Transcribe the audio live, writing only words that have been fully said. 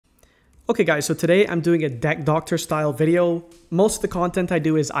Okay guys, so today I'm doing a deck doctor style video. Most of the content I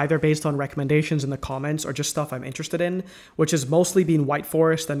do is either based on recommendations in the comments or just stuff I'm interested in, which has mostly been White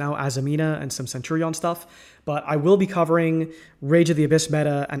Forest and now Azamina and some Centurion stuff. But I will be covering Rage of the Abyss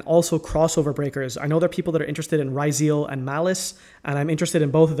meta and also crossover breakers. I know there are people that are interested in Ryzeal and Malice, and I'm interested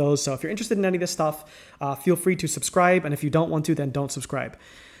in both of those. So if you're interested in any of this stuff, feel free to subscribe. And if you don't want to, then don't subscribe.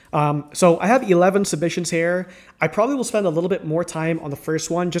 So I have 11 submissions here. I probably will spend a little bit more time on the first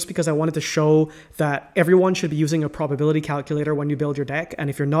one just because I wanted to show that everyone should be using a probability calculator when you build your deck. And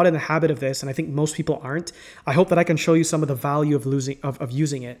if you're not in the habit of this, and I think most people aren't, I hope that I can show you some of the value of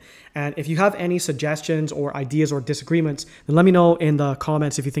using it. And if you have any suggestions or ideas or disagreements, then let me know in the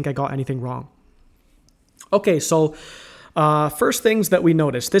comments if you think I got anything wrong. Okay, so first things that we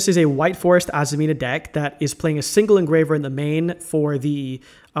noticed. This is a White Forest Azamina deck that is playing a single engraver in the main for the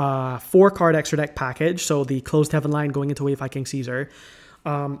 4-card extra deck package. So the Closed Heaven line going into Wave King Caesar.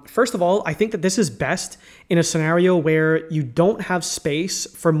 First of all, I think that this is best in a scenario where you don't have space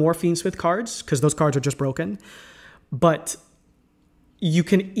for more Fiendsmith cards because those cards are just broken. But you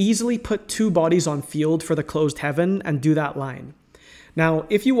can easily put 2 bodies on field for the Closed Heaven and do that line. Now,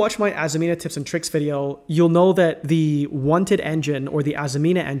 if you watch my Azamina tips and tricks video, you'll know that the Wanted engine or the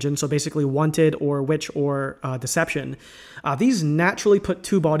Azamina engine, so basically Wanted or Witch or Deception, these naturally put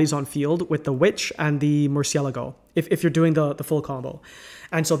 2 bodies on field with the Witch and the Murcielago, if you're doing the full combo.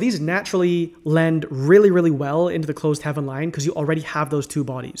 And so these naturally lend really, really well into the Closed Heaven line because you already have those 2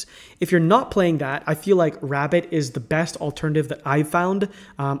 bodies. If you're not playing that, I feel like Rabbit is the best alternative that I've found,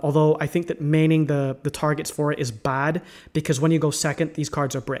 although I think that maining the targets for it is bad because when you go second, these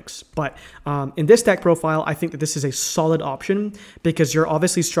cards are bricks. But in this deck profile, I think that this is a solid option because you're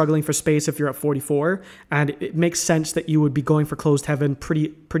obviously struggling for space if you're at 44, and it makes sense that you would be going for Closed Heaven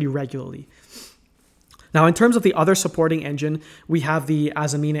pretty regularly. Now, in terms of the other supporting engine, we have the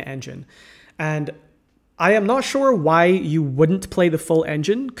Azamina engine. And I am not sure why you wouldn't play the full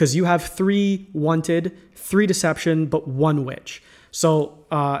engine because you have 3 Wanted, 3 Deception, but 1 Witch. So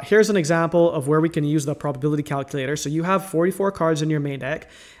here's an example of where we can use the probability calculator. So you have 44 cards in your main deck,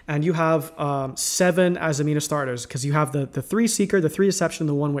 and you have 7 Azamina starters because you have the 3 Seeker, the 3 Deception,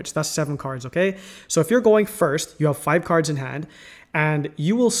 the 1 Witch. That's 7 cards, okay? So if you're going first, you have 5 cards in hand, and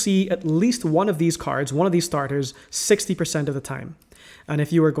you will see at least one of these cards, one of these starters, 60% of the time. And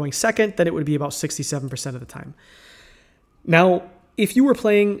if you were going second, then it would be about 67% of the time. Now, if you were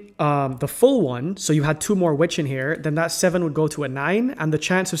playing the full one, so you had 2 more Witch in here, then that 7 would go to a 9, and the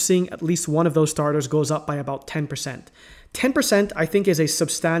chance of seeing at least one of those starters goes up by about 10%. 10%, I think, is a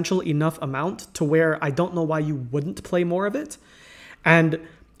substantial enough amount to where I don't know why you wouldn't play more of it. And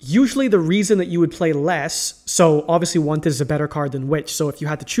usually the reason that you would play less, so obviously Wanted is a better card than Witch, so if you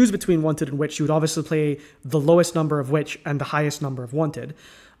had to choose between Wanted and Witch, you would obviously play the lowest number of Witch and the highest number of Wanted.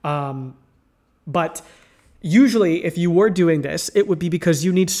 But usually if you were doing this, it would be because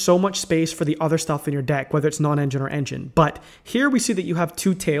you need so much space for the other stuff in your deck, whether it's non-engine or engine. But here we see that you have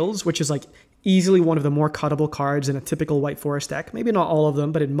 2 Tails, which is like easily one of the more cuttable cards in a typical White Forest deck. Maybe not all of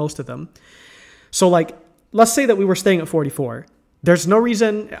them, but in most of them. So like, let's say that we were staying at 44. There's no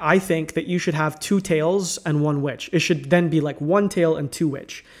reason, I think, that you should have 2 Tails and 1 Witch. It should then be like 1 Tail and 2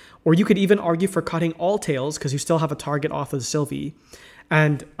 Witch. Or you could even argue for cutting all Tails because you still have a target off of the Sylvie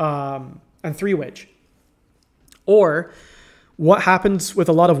and 3 Witch. Or what happens with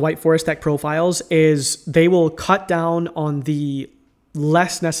a lot of White Forest deck profiles is they will cut down on the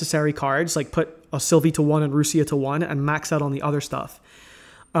less necessary cards, like put a Sylvie to 1 and Rusia to 1 and max out on the other stuff.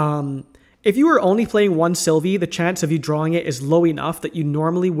 If you were only playing 1 Sylvie, the chance of you drawing it is low enough that you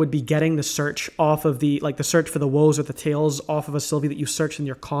normally would be getting the search off of the search for the woes or the tails off of a Sylvie that you searched in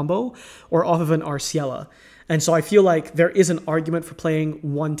your combo or off of an Arciela. And so I feel like there is an argument for playing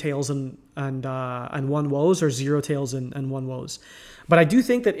 1 tails and 1 woes or 0 tails and 1 woes. But I do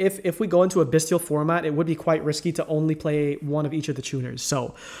think that if we go into a bestial format, it would be quite risky to only play 1 of each of the tuners.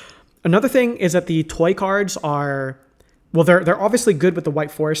 So another thing is that the toy cards are, well, they're obviously good with the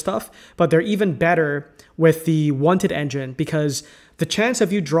White Forest stuff, but they're even better with the Wanted engine because the chance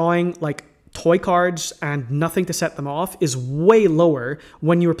of you drawing like toy cards and nothing to set them off is way lower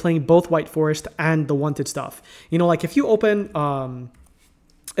when you were playing both White Forest and the Wanted stuff. You know, like if you open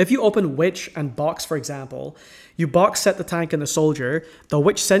Witch and Box, for example, you box set the tank and the soldier, the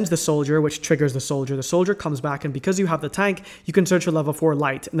Witch sends the soldier, which triggers the soldier comes back, and because you have the tank, you can search for level 4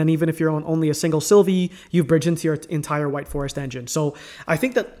 light, and then even if you're on only a single Sylvie, you've bridged into your entire White Forest engine. So I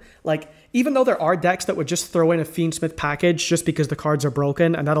think that, like, even though there are decks that would just throw in a Fiendsmith package just because the cards are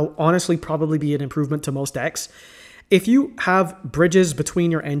broken, and that'll honestly probably be an improvement to most decks, if you have bridges between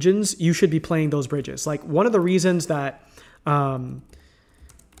your engines, you should be playing those bridges. Like, one of the reasons that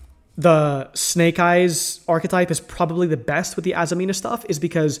the Snake Eyes archetype is probably the best with the Azamina stuff is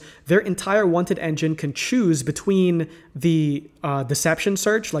because their entire wanted engine can choose between the Deception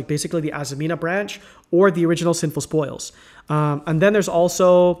Search, like basically the Azamina branch, or the original Sinful Spoils. And then there's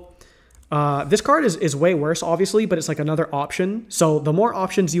also... this card is way worse, obviously, but it's like another option. So the more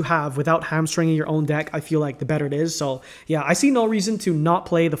options you have without hamstringing your own deck, I feel like the better it is. So yeah, I see no reason to not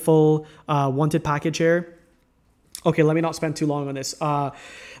play the full wanted package here. Okay, let me not spend too long on this.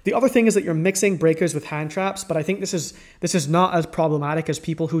 The other thing is that you're mixing breakers with hand traps, but I think this is not as problematic as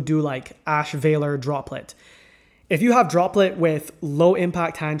people who do like Ash Veiler Droplet. If you have Droplet with low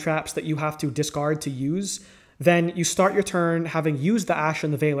impact hand traps that you have to discard to use, then you start your turn having used the Ash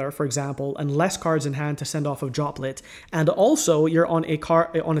and the Veiler, for example, and less cards in hand to send off of Droplet. And also, you're on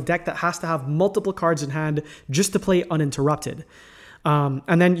a deck that has to have multiple cards in hand just to play uninterrupted.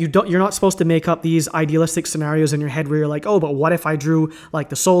 And then you're not supposed to make up these idealistic scenarios in your head where you're like, oh, but what if I drew like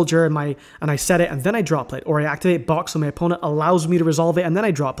the Soldier and I set it and then I Droplet, or I activate Box so my opponent allows me to resolve it and then I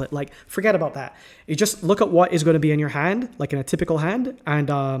Droplet. Like, forget about that. You just look at what is going to be in your hand, like in a typical hand,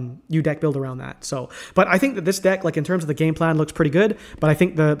 and you deck build around that. So, but I think that this deck, like in terms of the game plan, looks pretty good. But I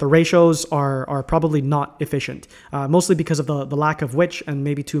think the ratios are probably not efficient, mostly because of the lack of Witch and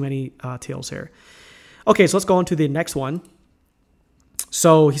maybe too many tails here. Okay, so let's go on to the next one.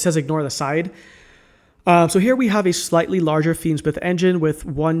 So he says ignore the side. So here we have a slightly larger Fiendsmith engine with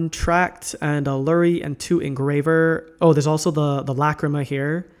 1 Tract and a Lurie and 2 Engraver. Oh, there's also the Lacrima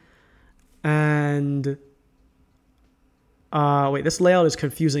here. And wait, this layout is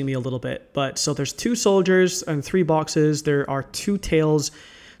confusing me a little bit. But so there's 2 soldiers and 3 boxes. There are 2 tails.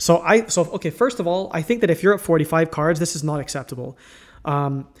 So okay, first of all, I think that if you're at 45 cards, this is not acceptable.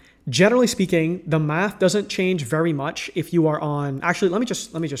 Generally speaking, the math doesn't change very much if you are on... Actually, let me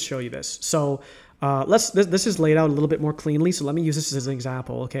just show you this. So this is laid out a little bit more cleanly. So let me use this as an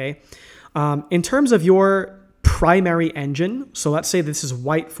example, okay? In terms of your primary engine, so let's say this is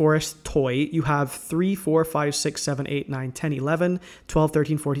White Forest Toy. You have 3, 4, 5, 6, 7, 8, 9, 10, 11, 12,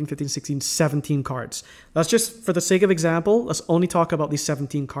 13, 14, 15, 16, 17 cards. That's just for the sake of example. Let's only talk about these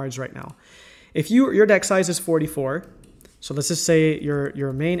 17 cards right now. If your deck size is 44... So let's just say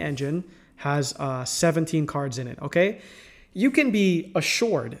your main engine has 17 cards in it, okay? You can be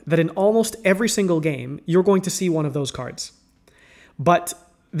assured that in almost every single game, you're going to see one of those cards. But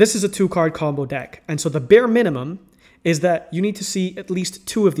this is a 2-card combo deck. And so the bare minimum is that you need to see at least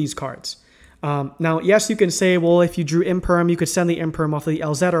 2 of these cards. Now, yes, you can say, well, if you drew Imperm, you could send the Imperm off of the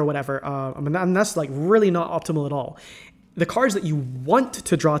LZ or whatever. And that's like really not optimal at all. The cards that you want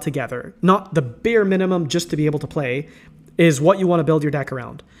to draw together, not the bare minimum just to be able to play, is what you want to build your deck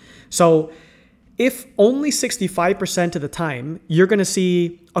around. So if only 65% of the time you're going to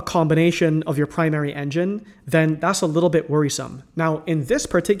see a combination of your primary engine, then that's a little bit worrisome. Now, in this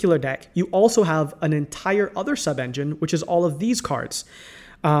particular deck, you also have an entire other sub-engine, which is all of these cards.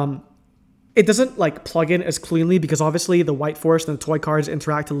 It doesn't like plug in as cleanly because obviously the White Forest and the toy cards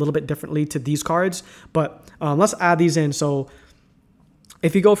interact a little bit differently to these cards. But let's add these in. So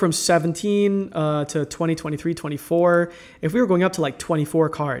if you go from 17 to 20, 23, 24, if we were going up to like 24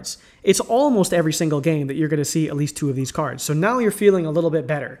 cards, it's almost every single game that you're going to see at least 2 of these cards. So now you're feeling a little bit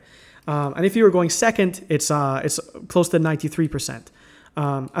better. And if you were going second, it's close to 93%.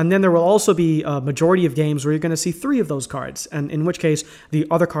 And then there will also be a majority of games where you're going to see 3 of those cards, and in which case the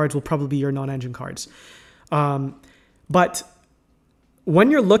other cards will probably be your non-engine cards. But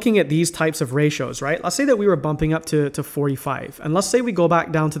when you're looking at these types of ratios, right? Let's say that we were bumping up to 45, and let's say we go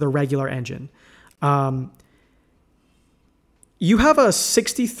back down to the regular engine. You have a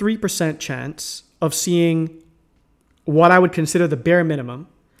 63% chance of seeing what I would consider the bare minimum.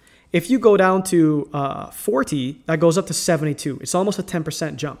 If you go down to 40, that goes up to 72. It's almost a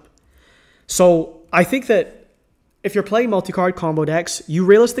 10% jump. So I think that if you're playing multi-card combo decks, you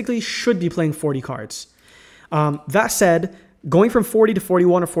realistically should be playing 40 cards. That said, going from 40 to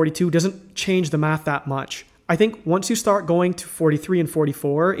 41 or 42 doesn't change the math that much. I think once you start going to 43 and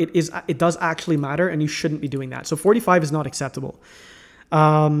 44, it does actually matter, and you shouldn't be doing that. So 45 is not acceptable.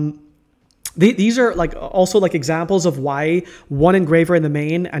 These are like also like examples of why 1 Engraver in the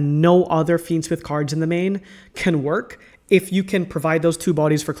main and no other Fiendsmith cards in the main can work if you can provide those 2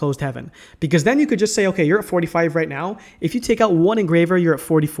 bodies for Closed Heaven. Because then you could just say, okay, you're at 45 right now. If you take out 1 Engraver, you're at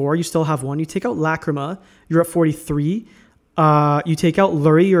 44. You still have 1. You take out Lacrima, you're at 43. You take out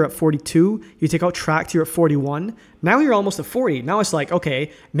Lurie, you're at 42. You take out Tract, you're at 41. Now you're almost at 40. Now it's like,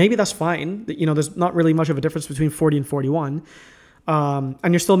 okay, maybe that's fine. You know, there's not really much of a difference between 40 and 41.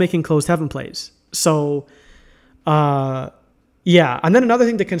 And you're still making Closed Heaven plays. So, yeah. And then another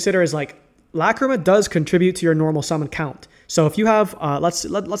thing to consider is like, Lacrima does contribute to your normal summon count. So if you have,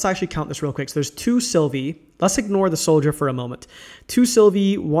 let's actually count this real quick. So there's 2 Sylvie. Let's ignore the soldier for a moment. 2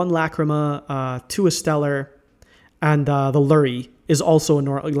 Sylvie, 1 Lacrima, 2 Esteller, and the Lurie is also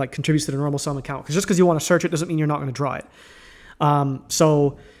contributes to the normal summon count. Because just because you want to search it doesn't mean you're not going to draw it.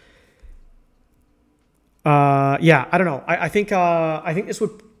 Yeah, I don't know. I think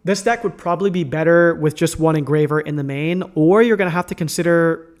this deck would probably be better with just 1 engraver in the main, or you're going to have to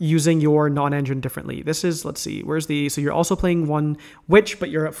consider using your non-engine differently. This is, let's see, so you're also playing 1 Witch, but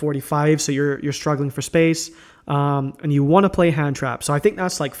you're at 45, so you're struggling for space, and you want to play hand trap. So I think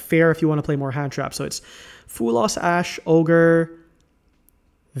that's like fair if you want to play more hand trap. So it's Fulos, Ash, Ogre,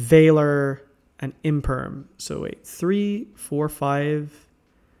 Veiler, and Imperm. So wait, 3, 4, 5,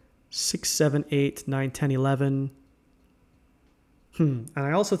 6, 7, 8, 9, 10, 11. And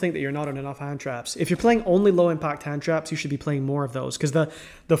I also think that you're not on enough hand traps. If you're playing only low impact hand traps, you should be playing more of those, because the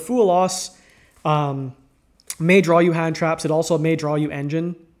Fulos may draw you hand traps. It also may draw you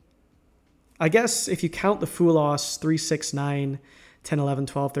engine. I guess if you count the Fulos, 3, 6, 9, 10, 11,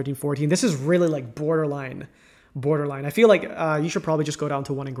 12, 13, 14, this is really like borderline. I feel like you should probably just go down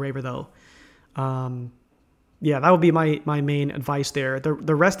to 1 engraver though. Yeah, that would be my main advice there.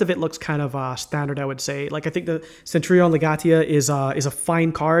 The rest of it looks kind of standard, I would say. Like, I think the Centurion Legatia is a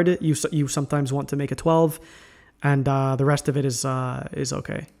fine card. You sometimes want to make a 12, and the rest of it is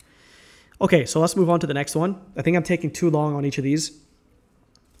okay. Okay, so let's move on to the next one. I think I'm taking too long on each of these.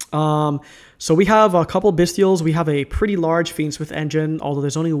 So we have a couple Bestials. We have a pretty large Fiendsmith engine, although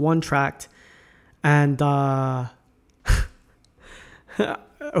there's only 1 tracked. And why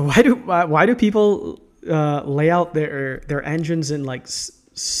do people lay out their engines in like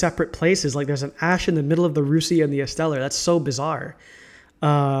separate places? Like there's an Ash in the middle of the Rusi and the Esteller. That's so bizarre.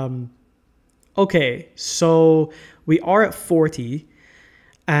 Okay, so we are at 40,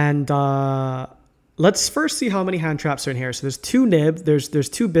 and let's first see how many hand traps are in here. So there's 2 Nib, there's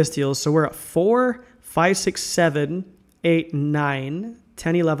 2 Bestials, so we're at 4, 5, 6, 7, 8, 9,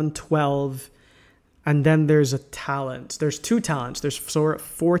 10, 11, 12, and then there's a talent. There's 2 talents. So we're at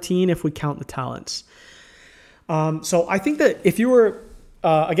 14 if we count the talents. So I think that if you were,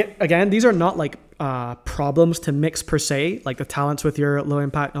 again, these are not like problems to mix per se, like the talents with your low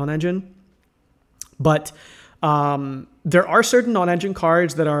impact non-engine. But there are certain non-engine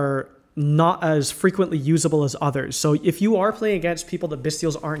cards that are not as frequently usable as others. So if you are playing against people that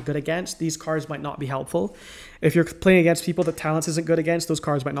Bestials aren't good against, these cards might not be helpful. If you're playing against people that Talents isn't good against, those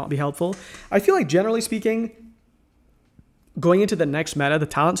cards might not be helpful. I feel like generally speaking, going into the next meta, the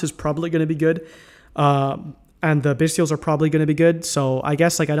Talents is probably going to be good. And the Bestials are probably going to be good. So I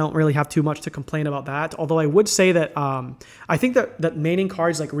guess like I don't really have too much to complain about that. Although I would say that I think that maining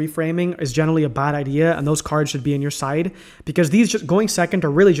cards like Reframing is generally a bad idea, and those cards should be in your side, because these just going second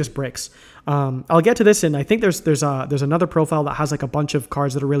are really just bricks. I'll get to this, and I think there's another profile that has like a bunch of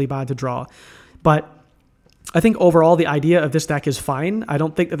cards that are really bad to draw. But I think overall the idea of this deck is fine. I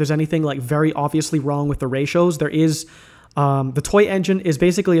don't think that there's anything like very obviously wrong with the ratios. There is... the toy engine is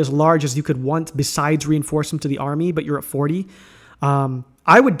basically as large as you could want besides reinforcement to the army, but you're at 40.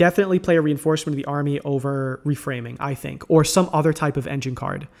 I would definitely play a reinforcement to the army over Reframing, I think, or some other type of engine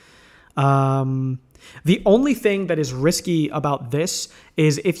card. The only thing that is risky about this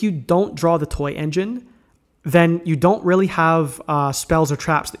is if you don't draw the toy engine, then you don't really have spells or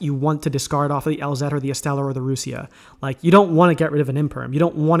traps that you want to discard off of the LZ or the Esteller or the Rusia. Like, you don't want to get rid of an Imperm. You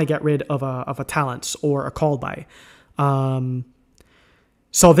don't want to get rid of a Talents or a Called By.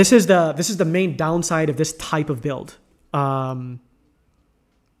 So this is the main downside of this type of build.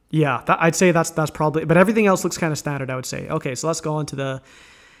 Yeah, I'd say that's probably, but everything else looks kind of standard, I would say. Okay, so let's go on to the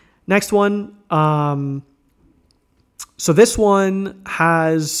next one. So this one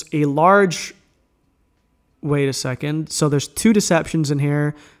has a large, wait a second. So there's 2 Deceptions in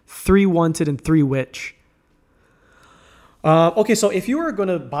here, 3 Wanted and 3 Witch. Okay, so if you are going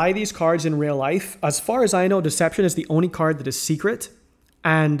to buy these cards in real life, as far as I know, Deception is the only card that is secret.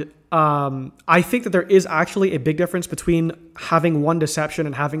 And I think that there is actually a big difference between having 1 Deception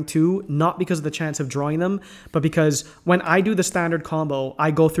and having 2, not because of the chance of drawing them, but because when I do the standard combo,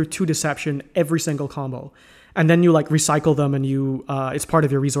 I go through 2 Deception every single combo. And then you like recycle them, and you it's part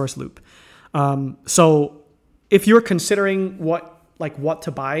of your resource loop. So if you're considering what to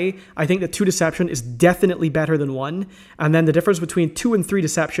buy, I think that 2 Deception is definitely better than 1. And then the difference between 2 and 3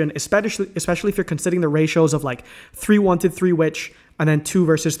 Deception, especially if you're considering the ratios of like 3 Wanted, 3 Witch, and then 2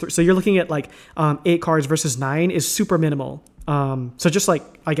 versus 3. So you're looking at like 8 cards versus 9 is super minimal. So just like,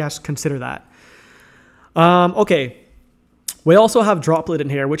 I guess, consider that. Okay. We also have Droplet in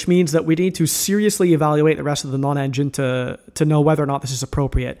here, which means that we need to seriously evaluate the rest of the non-engine to know whether or not this is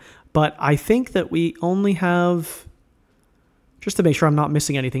appropriate. But I think that we only have, just to make sure I'm not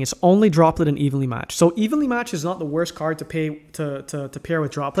missing anything, it's only Droplet and Evenly Matched. So Evenly Matched is not the worst card to pair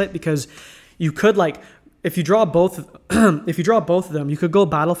with Droplet, because you could, like, if you draw both of them, you could go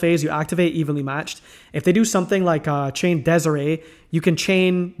battle phase, you activate Evenly Matched. If they do something like chain Desiree, you can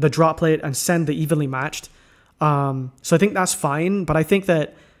chain the Droplet and send the Evenly Matched. So I think that's fine, but I think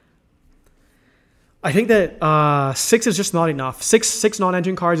that 6 is just not enough. Six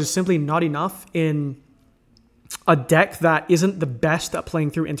non-engine cards is simply not enough in a deck that isn't the best at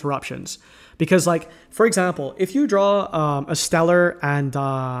playing through interruptions. Because, like, for example, if you draw a Stellar and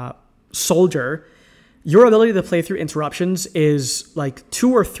Soldier, your ability to play through interruptions is like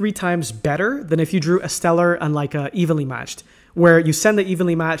 2 or 3 times better than if you drew a Stellar and like a Evenly Matched, where you send the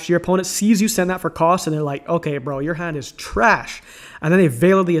Evenly Matched, your opponent sees you send that for cost, and they're like, okay, bro, your hand is trash. And then they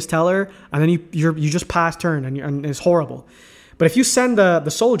Veil the Stellar, and then you just pass turn, and it's horrible. But if you send the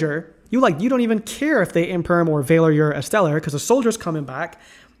Soldier, you don't even care if they Imperm or Veil your Stellar, because the Soldier's coming back,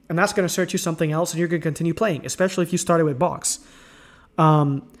 and that's going to search you something else, and you're going to continue playing, especially if you started with Box.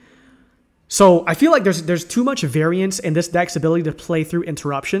 So I feel like there's too much variance in this deck's ability to play through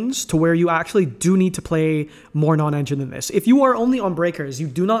interruptions to where you actually do need to play more non-engine than this. If you are only on breakers, you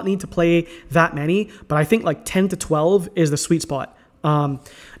do not need to play that many, but I think like 10 to 12 is the sweet spot. Now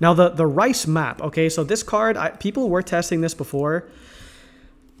the Rice map, okay, so this card, people were testing this before.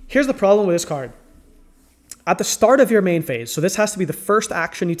 Here's the problem with this card. At the start of your main phase, so this has to be the first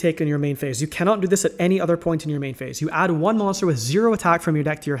action you take in your main phase. You cannot do this at any other point in your main phase. You add 1 monster with 0 attack from your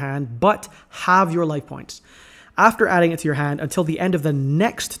deck to your hand, but have your life points. After adding it to your hand, until the end of the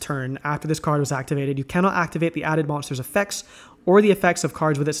next turn after this card was activated, you cannot activate the added monster's effects or the effects of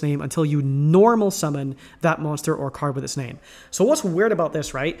cards with its name until you normal summon that monster or card with its name. So what's weird about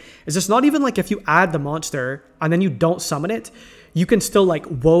this, right, is it's not even like if you add the monster and then you don't summon it, you can still like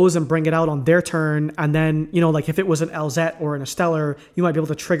woes and bring it out on their turn, and then, you know, like if it was an LZ or an Stellar, you might be able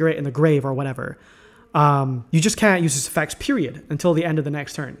to trigger it in the grave or whatever. You just can't use its effects, period, until the end of the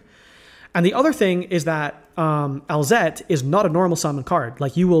next turn. And the other thing is that LZ is not a normal summon card.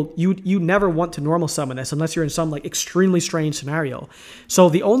 Like you never want to normal summon this unless you're in some like extremely strange scenario. So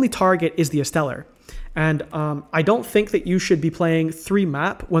the only target is the Stellar. And I don't think that you should be playing 3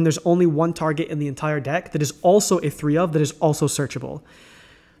 map when there's only 1 target in the entire deck that is also a 3 of, that is also searchable.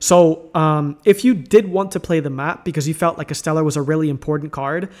 So if you did want to play the map because you felt like a Stellar was a really important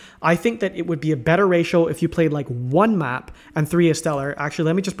card, I think that it would be a better ratio if you played like 1 map and 3 a Stellar. Actually,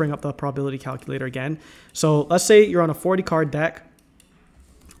 let me just bring up the probability calculator again. So let's say you're on a 40 card deck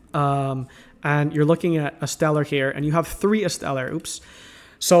and you're looking at a Stellar here and you have 3 a Stellar. Oops.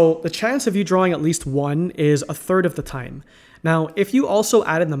 So the chance of you drawing at least 1 is 1/3 of the time. Now, if you also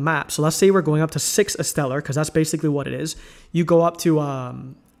add in the map, so let's say we're going up to 6 a Stellar, because that's basically what it is, you go up to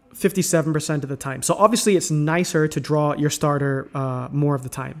 57% of the time. So obviously it's nicer to draw your starter more of the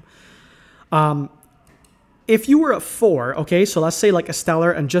time. If you were at 4, okay, so let's say like a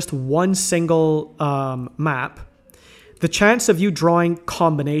Stellar and just 1 single map, the chance of you drawing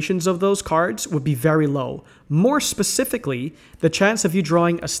combinations of those cards would be very low. More specifically, the chance of you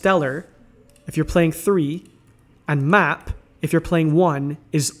drawing a Stellar, if you're playing 3, and map, if you're playing 1,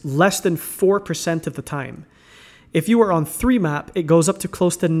 is less than 4% of the time. If you are on 3 map, it goes up to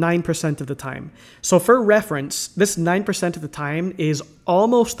close to 9% of the time. So for reference, this 9% of the time is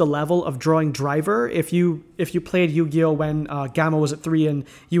almost the level of drawing Driver if you played Yu-Gi-Oh! When Gamma was at 3 and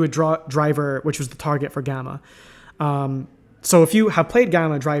you would draw Driver, which was the target for Gamma. So if you have played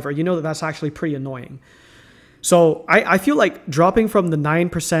Gamma Driver, you know that that's actually pretty annoying. So I feel like dropping from the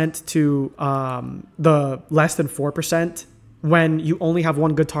 9% to the less than 4% when you only have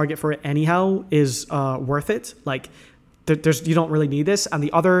 1 good target for it anyhow is worth it. Like you don't really need this. And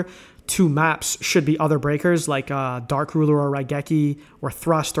the other 2 maps should be other breakers like Dark Ruler or Raigeki or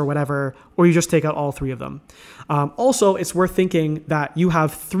Thrust or whatever, or you just take out all 3 of them. Also, it's worth thinking that you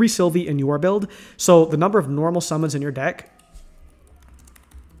have 3 Sylvie in your build. So the number of normal summons in your deck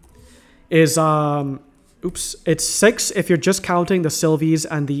is, it's 6 if you're just counting the Sylvies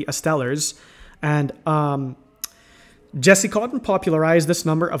and the Stellars. And Jesse Cotton popularized this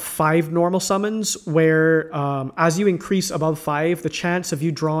number of 5 normal summons where as you increase above 5, the chance of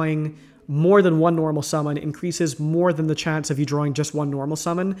you drawing more than one normal summon increases more than the chance of you drawing just one normal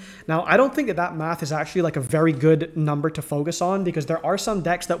summon. Now, I don't think that that math is actually like a very good number to focus on, because there are some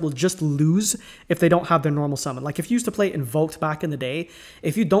decks that will just lose if they don't have their normal summon. Like if you used to play Invoked back in the day,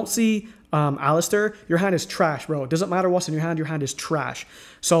 if you don't see Alistair, your hand is trash, bro. It doesn't matter what's in your hand is trash.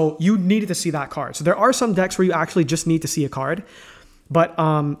 So you needed to see that card. So there are some decks where you actually just need to see a card. But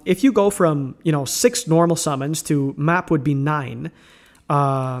if you go from, 6 normal summons to map would be 9,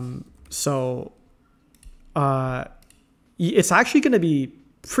 it's actually going to be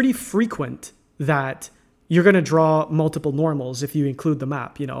pretty frequent that you're going to draw multiple normals if you include the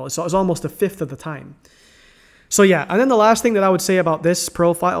map, so it's almost a fifth of the time. So yeah, and then the last thing that I would say about this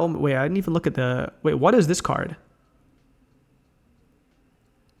profile, wait, I didn't even look at what is this card?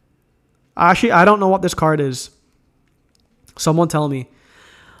 Actually, I don't know what this card is. Someone tell me.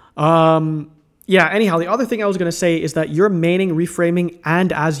 Yeah, anyhow, the other thing I was going to say is that you're maining, reframing,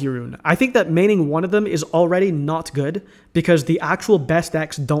 and Azurune. I think that maining one of them is already not good, because the actual best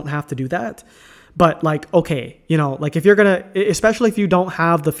decks don't have to do that. But like, okay, like if you're going to, especially if you don't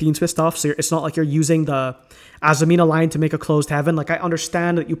have the Fiendsmith stuff, so it's not like you're using the Azamina line to make a closed heaven. Like I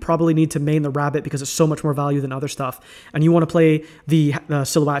understand that you probably need to main the rabbit because it's so much more value than other stuff. And you want to play the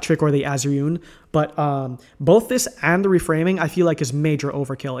Silhouette Trick or the Azurune. But both this and the reframing, I feel like is major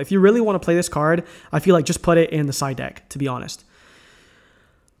overkill. If you really want to play this card, I feel like just put it in the side deck, to be honest.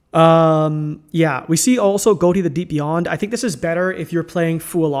 Yeah, we see also Go to the Deep Beyond. I think this is better if you're playing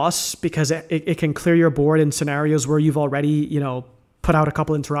Fualos, because it can clear your board in scenarios where you've already, put out a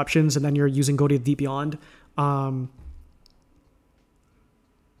couple interruptions and then you're using Go to the Deep Beyond. So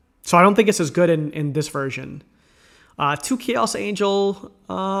I don't think it's as good in this version. 2 Chaos Angel,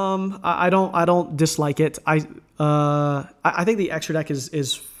 I don't dislike it. I think the extra deck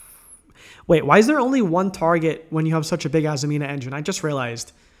is wait, why is there only one target when you have such a big Azamina engine? I just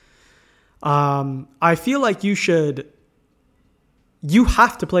realized. I feel like you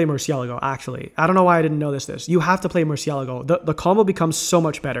have to play Murcielago, actually. I don't know why I didn't know this. You have to play Murcielago. The combo becomes so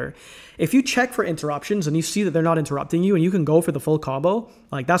much better. If you check for interruptions and you see that they're not interrupting you and you can go for the full combo,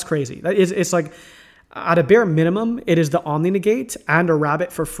 like that's crazy. It's like, at a bare minimum, it is the Omni Negate and a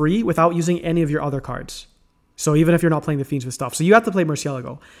Rabbit for free without using any of your other cards. So even if you're not playing the Fiends with stuff. So you have to play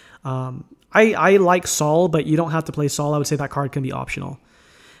Murcielago. I like Sol, but you don't have to play Sol. I would say that card can be optional.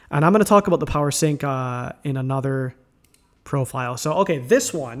 And I'm going to talk about the power sync in another profile. So, okay,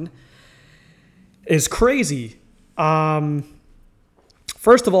 this one is crazy. First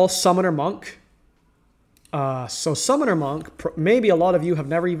of all, Summoner Monk. So Summoner Monk, maybe a lot of you have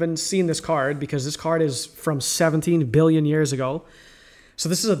never even seen this card because this card is from 17 billion years ago. So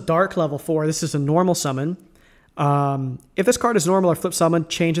this is a dark level 4. This is a normal summon. If this card is normal or flip summon,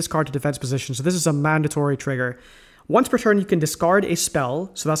 change this card to defense position. So this is a mandatory trigger. Once per turn, you can discard a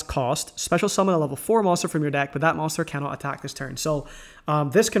spell, so that's cost. Special summon a level 4 monster from your deck, but that monster cannot attack this turn. So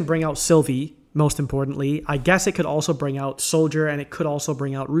this can bring out Sylvie, most importantly. I guess it could also bring out Soldier, and it could also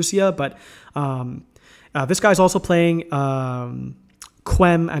bring out Rusia, but this guy's also playing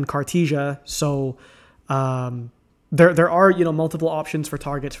Quem and Cartesia, so there are multiple options for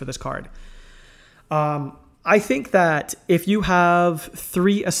targets for this card. I think that if you have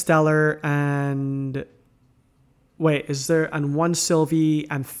 3 Esteller and... Wait, and 1 Sylvie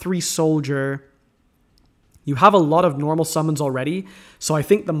and 3 Soldier, you have a lot of normal summons already. So I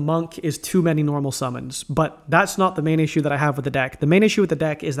think the Monk is too many normal summons. But that's not the main issue that I have with the deck. The main issue with the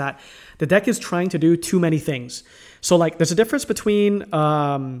deck is that the deck is trying to do too many things. So like there's a difference between...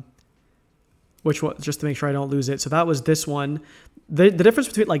 which one, just to make sure I don't lose it. So that was this one. The difference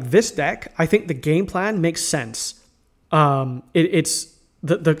between like this deck, I think the game plan makes sense. It's...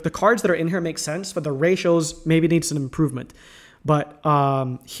 The cards that are in here make sense, but the ratios maybe need some improvement. But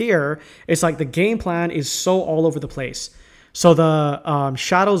here, it's like the game plan is so all over the place. So the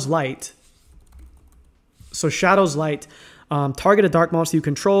Shadow's Light. So Shadow's Light, target a dark monster you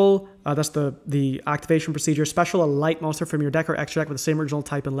control. That's the activation procedure. Special a light monster from your deck or extra deck with the same original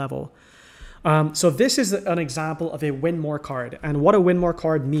type and level. So this is an example of a win more card. And what a win more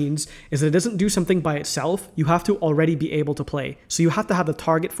card means is that it doesn't do something by itself. You have to already be able to play. So you have to have the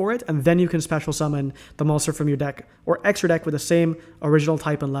target for it, and then you can special summon the monster from your deck or extra deck with the same original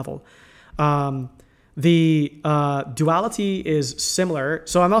type and level. The duality is similar.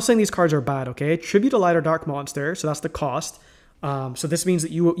 So I'm not saying these cards are bad, okay? Tribute a light or dark monster, so that's the cost. So this means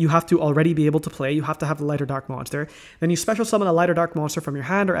that you have to already be able to play. You have to have the light or dark monster. Then you special summon a light or dark monster from your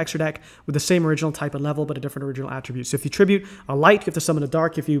hand or extra deck with the same original type and level, but a different original attribute. So if you tribute a light, you have to summon a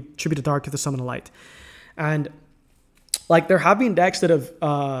dark. If you tribute a dark, you have to summon a light. And Like, there have been decks that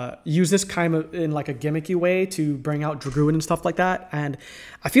have used this kind of in like a gimmicky way to bring out Dragoon and stuff like that. And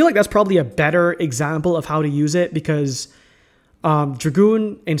I feel like that's probably a better example of how to use it, because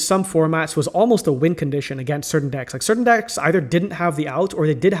Dragoon in some formats was almost a win condition against certain decks. Like, certain decks either didn't have the out, or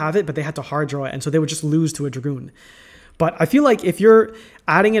they did have it, but they had to hard draw it. And so they would just lose to a Dragoon. But I feel like if you're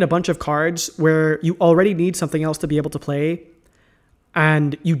adding in a bunch of cards where you already need something else to be able to play,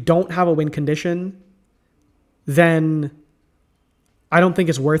 and you don't have a win condition, then I don't think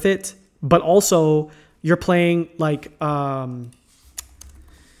it's worth it. But also, you're playing like what's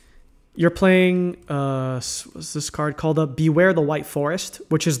this card called? Beware the White Forest,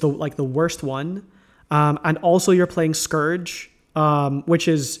 which is the worst one. And also you're playing Scourge, which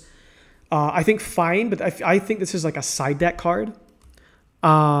is I think fine, but I think this is like a side deck card.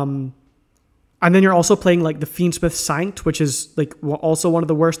 And then you're also playing like the Fiendsmith Sanct, which is like also one of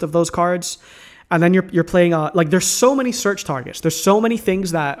the worst of those cards. And then you're playing like, there's so many search targets. There's so many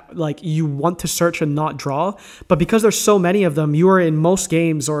things that like you want to search and not draw, but because there's so many of them, you are in most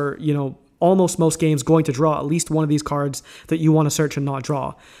games, or almost most games, going to draw at least one of these cards that you want to search and not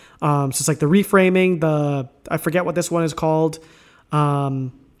draw. So it's like the reframing, I forget what this one is called.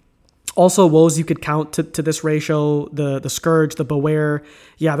 Also, woes you could count to this ratio, the Scourge, the Beware.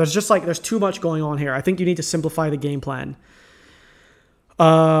 Yeah, there's too much going on here. I think you need to simplify the game plan.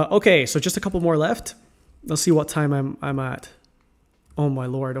 Okay, so just a couple more left. Let's see what time I'm at. Oh my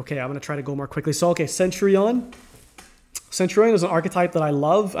lord. Okay, I'm gonna try to go more quickly. So okay, Centurion. Centurion is an archetype that I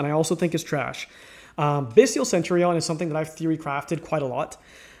love, and I also think is trash. Bestial Centurion is something that I've theory crafted quite a lot.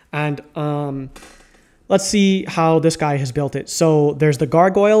 And let's see how this guy has built it. So there's the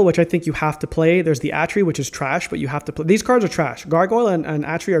Gargoyle, which I think you have to play. There's the Atri, which is trash, but you have to play. These cards are trash. Gargoyle and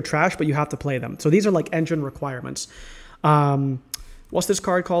Atri are trash, but you have to play them. So these are like engine requirements. What's this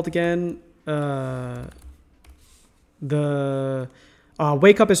card called again? The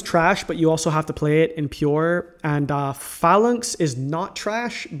Wake Up is trash, but you also have to play it in pure. And Phalanx is not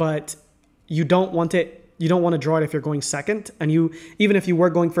trash, but you don't want it. You don't want to draw it if you're going second. And even if you were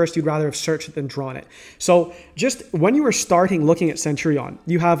going first, you'd rather have searched it than drawn it. So just when you were starting looking at Centurion,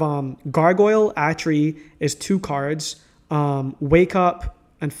 you have Gargoyle, Atri is 2 cards. Wake Up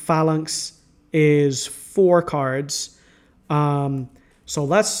and Phalanx is 4 cards. So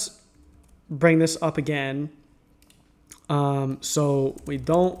let's bring this up again. So we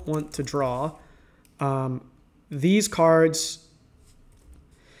don't want to draw. These cards,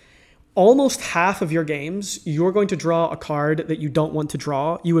 almost half of your games, you're going to draw a card that you don't want to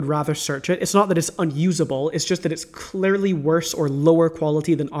draw. You would rather search it. It's not that it's unusable. It's just that it's clearly worse or lower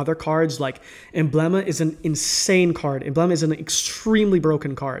quality than other cards. Like Emblema is an insane card. Emblema is an extremely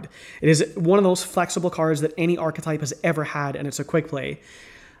broken card. It is one of those flexible cards that any archetype has ever had, and it's a quick play.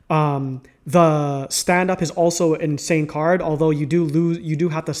 The stand-up is also an insane card, although you do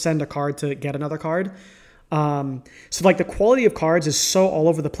have to send a card to get another card. So like the quality of cards is so all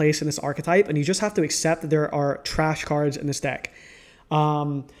over the place in this archetype, and you just have to accept that there are trash cards in this deck.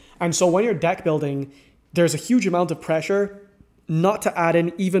 And so when you're deck building, there's a huge amount of pressure not to add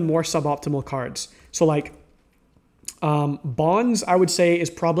in even more suboptimal cards. So like Bonds, I would say, is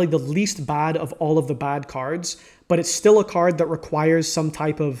probably the least bad of all of the bad cards, but it's still a card that requires some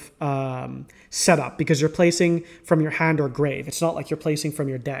type of setup, because you're placing from your hand or grave. It's not like you're placing from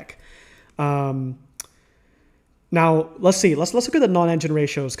your deck. Now, let's see. Let's look at the non-engine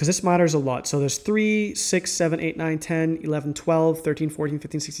ratios, because this matters a lot. So there's 3, 6, 7, 8, 9, 10, 11, 12, 13, 14,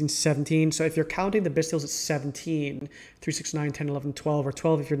 15, 16, 17. So if you're counting the Bestials, it's 17. 3, 6, 9, 10, 11, 12, or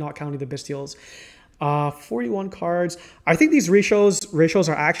 12 if you're not counting the Bestials. 41 cards. I think these ratios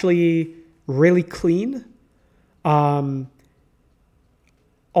are actually really clean.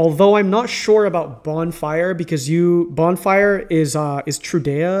 Although I'm not sure about Bonfire, because Bonfire is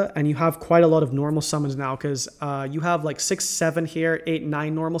Trudea, and you have quite a lot of normal summons now, because you have like 6, 7 here, 8,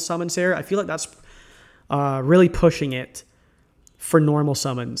 9 normal summons here. I feel like that's really pushing it for normal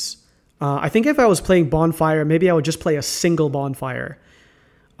summons. I think if I was playing Bonfire, maybe I would just play a single Bonfire.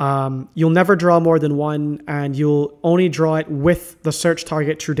 You'll never draw more than one, and you'll only draw it with the search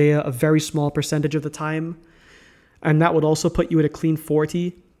target Trudea a very small percentage of the time. And that would also put you at a clean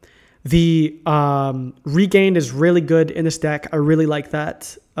 40. The Regained is really good in this deck. I really like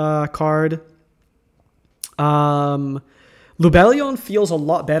that card. Lubellion feels a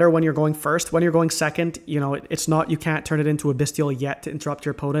lot better when you're going first. When you're going second, it's not, you can't turn it into a Bestial yet to interrupt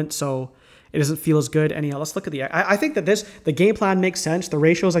your opponent, so it doesn't feel as good. Anyhow, let's look at I think that the game plan makes sense. The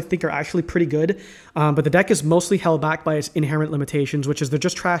ratios, I think, are actually pretty good. But the deck is mostly held back by its inherent limitations, which is they're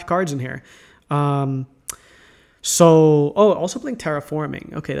just trash cards in here. Also playing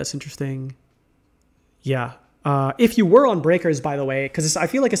Terraforming. Okay, that's interesting. Yeah. If you were on breakers, by the way, because I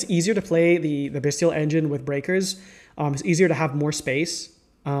feel like it's easier to play the Bestial engine with breakers. It's easier to have more space.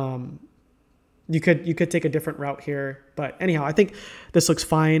 You could take a different route here, but anyhow, I think this looks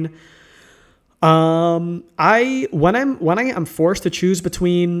fine. When I am forced to choose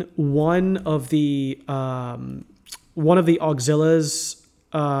between one of the Auxilias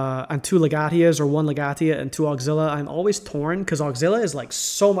and two Legatias, or one Legatia and two Auxilia, I'm always torn, because Auxilia is like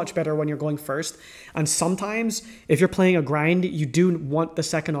so much better when you're going first, and sometimes if you're playing a grind, you do want the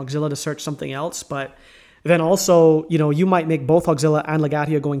second Auxilia to search something else, but then also, you know, you might make both Auxilia and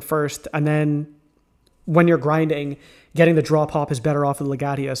Legatia going first, and then when you're grinding, getting the draw pop is better off with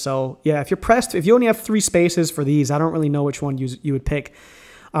Legatia. So yeah, if you're pressed, if you only have 3 spaces for these, I don't really know which one you would pick.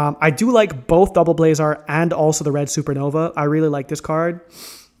 I do like both Double Blazar and also the Red Supernova. I really like this card.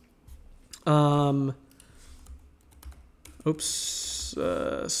 Oops.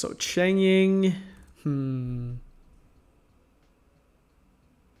 So Cheng Ying.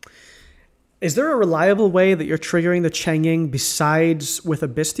 Is there a reliable way that you're triggering the Cheng Ying besides with a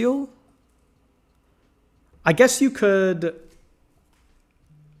Bestial? I guess you could...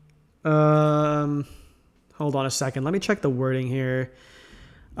 hold on a second. Let me check the wording here.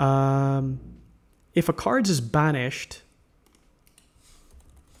 If a card is banished...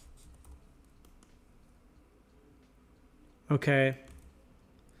 Okay.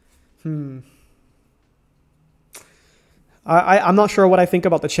 I'm not sure what I think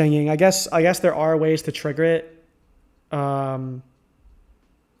about the Cheng Ying. I guess there are ways to trigger it.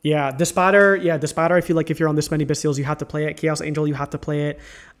 Yeah, Dispatter. Yeah, Dispatter. I feel like if you're on this many Bestials, you have to play it. Chaos Angel, you have to play it.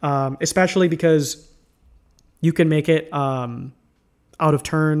 Especially because you can make it out of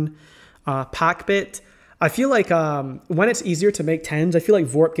turn. Packbit. I feel like when it's easier to make 10s, I feel like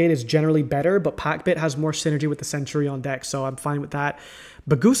Vorpgate is generally better, but Packbit has more synergy with the Centurion deck, so I'm fine with that.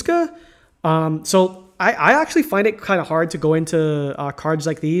 Baguska. So I actually find it kind of hard to go into cards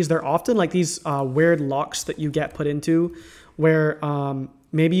like these. They're often like these weird locks that you get put into where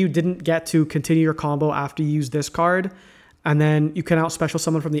maybe you didn't get to continue your combo after you use this card, and then you can out special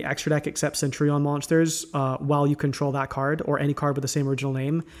summon from the extra deck except Centurion monsters while you control that card or any card with the same original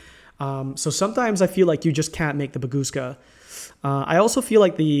name. So sometimes I feel like you just can't make the Baguska. I also feel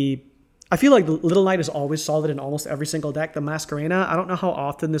like the Little Knight is always solid in almost every single deck. The Masquerena, I don't know how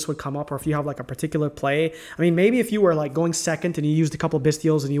often this would come up, or if you have like a particular play. I mean, maybe if you were like going second and you used a couple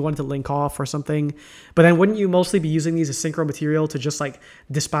Bestials and you wanted to link off or something, but then wouldn't you mostly be using these as synchro material to just like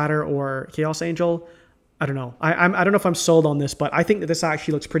Dispatter or Chaos Angel? I don't know. I don't know if I'm sold on this, but I think that this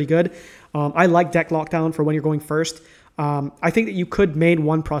actually looks pretty good. I like deck lockdown for when you're going first. I think that you could main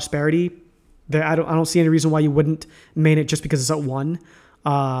one Prosperity. I don't see any reason why you wouldn't main it just because it's at 1.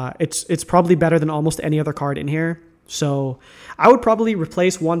 It's probably better than almost any other card in here. So I would probably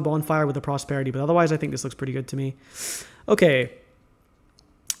replace one Bonfire with a Prosperity, but otherwise I think this looks pretty good to me. Okay.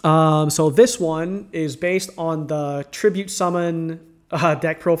 So this one is based on the Tribute Summon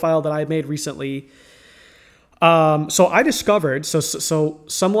deck profile that I made recently. So I discovered, so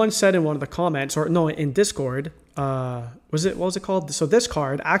someone said in one of the comments, or no, in Discord, what was it called? So this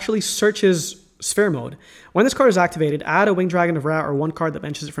card actually searches Sphere Mode. When this card is activated, add a Winged Dragon of Ra or one card that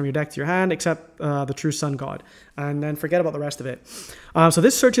mentions it from your deck to your hand, except the True Sun God, and then forget about the rest of it. So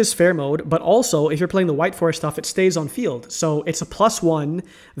this searches Sphere Mode, but also if you're playing the White Forest stuff, it stays on field. So it's a +1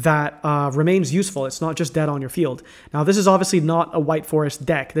 that remains useful. It's not just dead on your field. Now this is obviously not a White Forest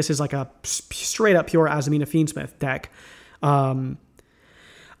deck. This is like a straight up pure Azamina Fiendsmith deck.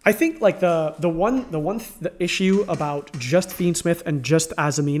 I think like the issue about just Fiendsmith and just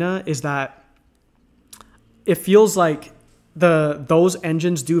Azamina is that it feels like those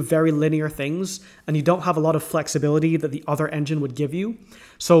engines do very linear things, and you don't have a lot of flexibility that the other engine would give you.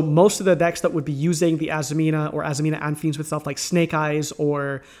 So most of the decks that would be using the Azamina or Azamina and Fiendsmith stuff, like Snake Eyes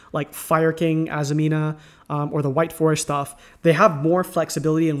or like Fire King Azamina or the White Forest stuff, they have more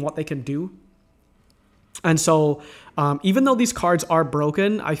flexibility in what they can do. And so even though these cards are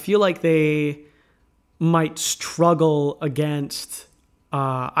broken, I feel like they might struggle against...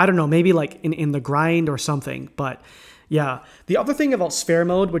 I don't know, maybe like in the grind or something. But yeah, the other thing about Sphere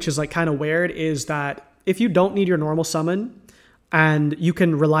Mode, which is like kind of weird, is that if you don't need your normal summon and you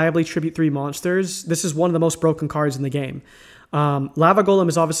can reliably tribute 3 monsters, this is one of the most broken cards in the game. Lava Golem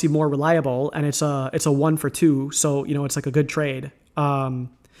is obviously more reliable, and it's a 1 for 2, so you know it's like a good trade.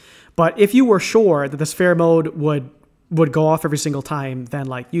 But if you were sure that the Sphere Mode would go off every single time, then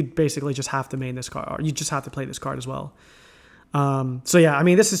like you'd basically just have to main this card, or you just have to play this card as well. So yeah, I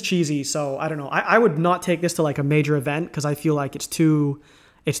mean, this is cheesy, so I don't know. I would not take this to like a major event because I feel like it's too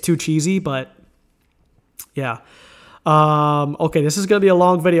cheesy, but yeah. Okay, this is going to be a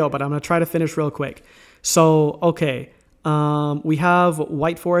long video, but I'm going to try to finish real quick. So, okay. We have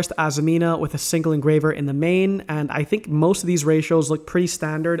White Forest Azamina with a single engraver in the main, and I think most of these ratios look pretty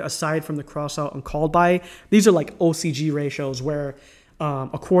standard aside from the crossout and called by. These are like OCG ratios where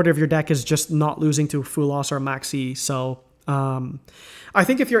a quarter of your deck is just not losing to Full Loss or Maxi. So I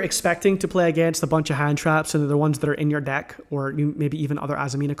think if you're expecting to play against a bunch of hand traps and the ones that are in your deck, or maybe even other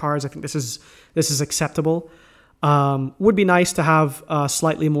Azamina cards, I think this is acceptable. Would be nice to have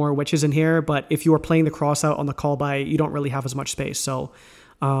slightly more witches in here, but if you are playing the crossout on the call by, you don't really have as much space. So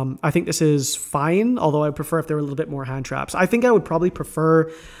I think this is fine, although I prefer if there were a little bit more hand traps. I think I would probably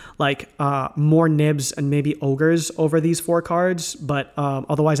prefer like more nibs and maybe ogres over these 4 cards, but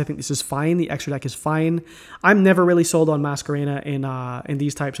otherwise I think this is fine. The extra deck is fine. I'm never really sold on Masquerena in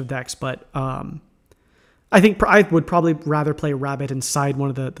these types of decks, but I think I would probably rather play Rabbit inside one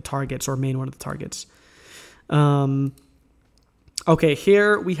of the targets or main one of the targets. Okay,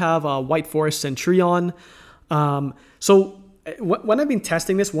 here we have a White Forest Centurion. So when I've been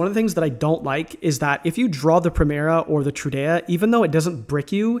testing this, one of the things that I don't like is that if you draw the Primera or the Trudea, even though it doesn't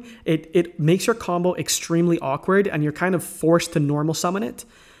brick you, it makes your combo extremely awkward and you're kind of forced to normal summon it.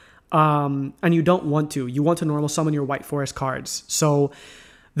 And you don't want to. You want to normal summon your White Forest cards. So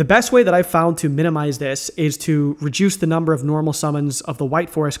the best way that I've found to minimize this is to reduce the number of normal summons of the White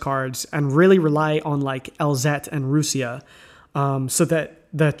Forest cards and really rely on like Elzette and Rusia, so that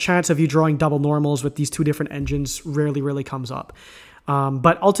the chance of you drawing double normals with these 2 different engines really comes up.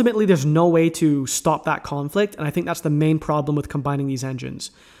 But ultimately, there's no way to stop that conflict, and I think that's the main problem with combining these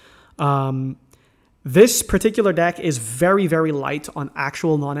engines. This particular deck is very light on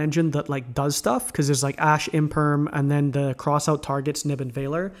actual non-engine that like does stuff, because there's like Ash, Imperm, and then the crossout targets Nib and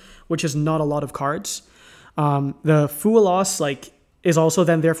Veiler, which is not a lot of cards. The Fualos like is also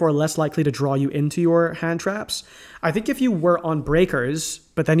then therefore less likely to draw you into your hand traps. I think if you were on Breakers,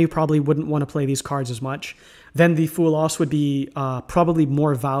 but then you probably wouldn't want to play these cards as much, then the Fualos would be probably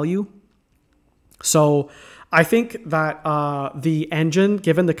more value. So I think that the engine,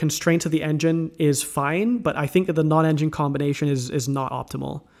 given the constraints of the engine, is fine, but I think that the non-engine combination is not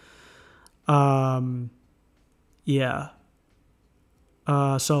optimal. Yeah.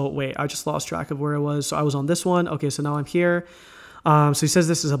 So wait, I just lost track of where I was. So I was on this one. Okay, so now I'm here. So he says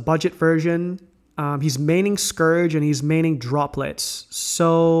this is a budget version. He's maining Scourge and he's maining Droplets.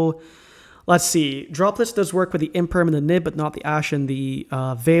 So let's see. Droplets does work with the Imperm and the Nib, but not the Ash and the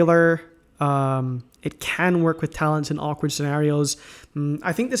Veiler. It can work with talents in awkward scenarios.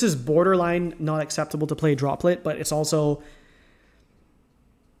 I think this is borderline not acceptable to play Droplet, but it's also,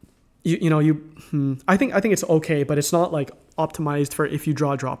 I think it's okay, but it's not like optimized for if you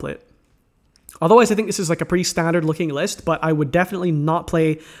draw a Droplet. Otherwise, I think this is like a pretty standard looking list, but I would definitely not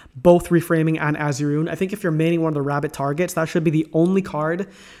play both Reframing and Aziroon. I think if you're maining one of the Rabbit targets, that should be the only card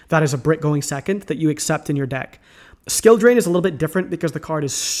that is a brick going second that you accept in your deck. Skill Drain is a little bit different because the card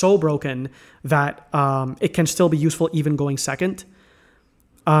is so broken that it can still be useful even going second.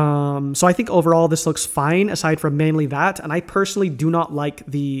 So I think overall this looks fine aside from mainly that. And I personally do not like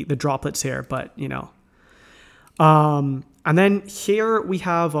the droplets here, but you know. And then here we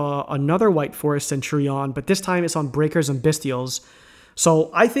have another White Forest Centurion, but this time it's on Breakers and Bestials.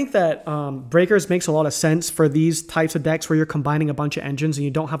 So I think that Breakers makes a lot of sense for these types of decks where you're combining a bunch of engines and you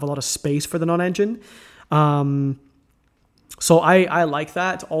don't have a lot of space for the non-engine. So I like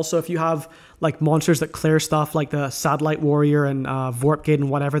that. Also, if you have like monsters that clear stuff like the Satellite Warrior and Vorpgate and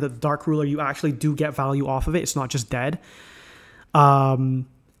whatever, the Dark Ruler, you actually do get value off of it. It's not just dead. Now,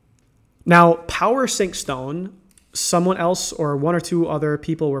 Power Sink Stone, someone else or 1 or 2 other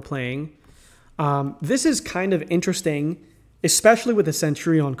people were playing. This is kind of interesting, especially with the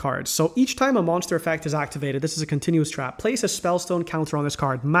Centurion cards. So each time a monster effect is activated, this is a continuous trap. Place a Spellstone counter on this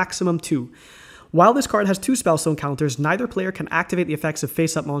card, maximum 2. While this card has 2 Spellstone counters, neither player can activate the effects of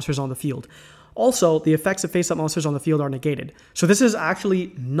face-up monsters on the field. Also, the effects of face-up monsters on the field are negated. So this is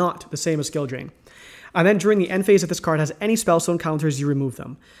actually not the same as Skill Drain. And then during the end phase, if this card has any Spellstone counters, you remove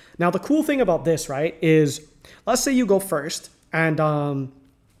them. Now, the cool thing about this, right, is let's say you go first and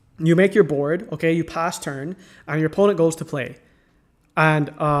you make your board, okay, you pass turn, and your opponent goes to play. And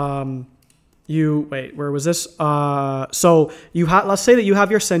where was this? So let's say that you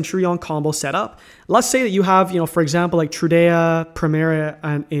have your Centurion combo set up. Let's say that you have, for example, like Trudea, Primera,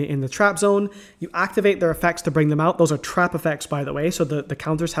 and in the trap zone. You activate their effects to bring them out. Those are trap effects, by the way, so the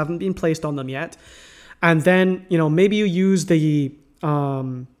counters haven't been placed on them yet. And then, maybe you use the,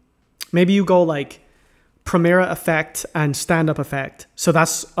 maybe you go like Primera effect and stand-up effect. So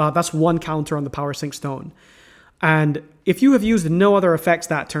that's 1 counter on the Power Sink Stone. And if you have used no other effects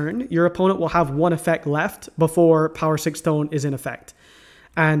that turn, your opponent will have 1 effect left before Power Sink Stone is in effect.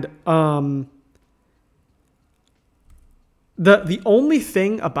 And The only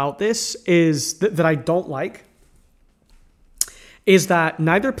thing about this is that I don't like is that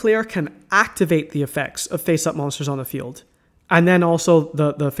neither player can activate the effects of face-up monsters on the field. And then also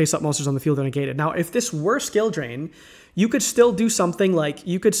the face-up monsters on the field are negated. Now, if this were skill drain, you could still do something like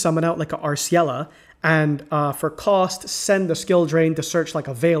you could summon out like a Arciela and for cost, send the skill drain to search like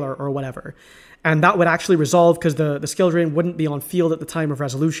a Veiler or whatever. And that would actually resolve because the skill drain wouldn't be on field at the time of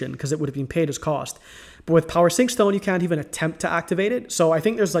resolution because it would have been paid as cost. But with Power Sync Stone, you can't even attempt to activate it. So I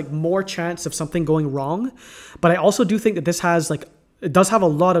think there's like more chance of something going wrong. But I also do think that this has like, it does have a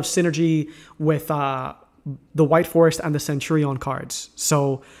lot of synergy with the White Forest and the Centurion cards.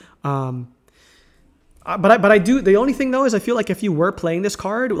 So, but I do, the only thing though is I feel like if you were playing this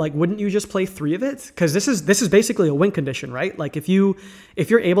card, like wouldn't you just play 3 of it? Because this is basically a win condition, right? Like if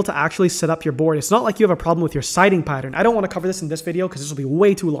you're able to actually set up your board, it's not like you have a problem with your siding pattern. I don't want to cover this in this video because this will be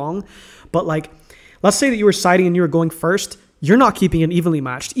way too long. But like, let's say that you were siding and you were going first. You're not keeping it evenly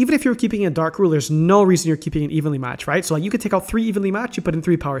matched. Even if you're keeping a Dark Rule, there's no reason you're keeping it evenly matched, right? So like you could take out 3 evenly matched, you put in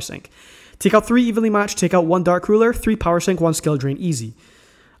 3 Power Sync. Take out 3 evenly matched, take out 1 Dark Ruler, 3 Power Sync, 1 Skill Drain, easy.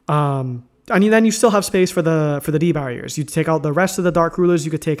 And then you still have space for the D barriers. You take out the rest of the Dark Rulers. You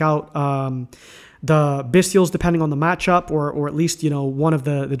could take out the Bestials depending on the matchup, or at least, you know, one of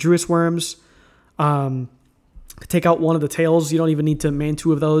the Druis Worms. Take out one of the Tails. You don't even need to main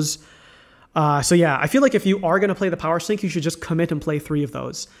 2 of those. So yeah, I feel like if you are going to play the Power Sync, you should just commit and play 3 of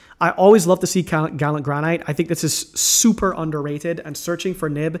those. I always love to see Gallant Granite. I think this is super underrated, and searching for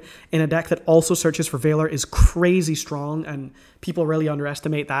Nib in a deck that also searches for Veiler is crazy strong, and people really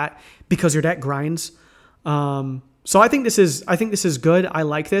underestimate that because your deck grinds. So I think this is good. I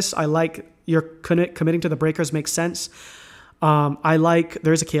like this. I like your committing to the breakers makes sense. I like,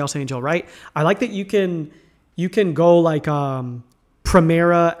 there's a Chaos Angel, right? I like that you can go like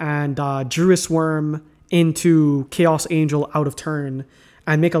Primera and Druis Worm into Chaos Angel out of turn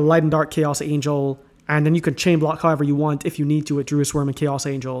and make a Light and Dark Chaos Angel, and then you can chain block however you want if you need to with Druis Worm and Chaos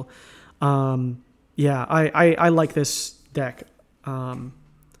Angel. Yeah, I like this deck. Yeah,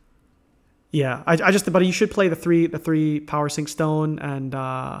 but you should play the three Power Sync Stone and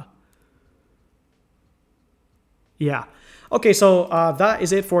yeah. Okay, so that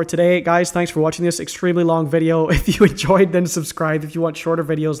is it for today, guys. Thanks for watching this extremely long video. If you enjoyed, then subscribe. If you want shorter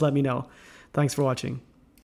videos, let me know. Thanks for watching.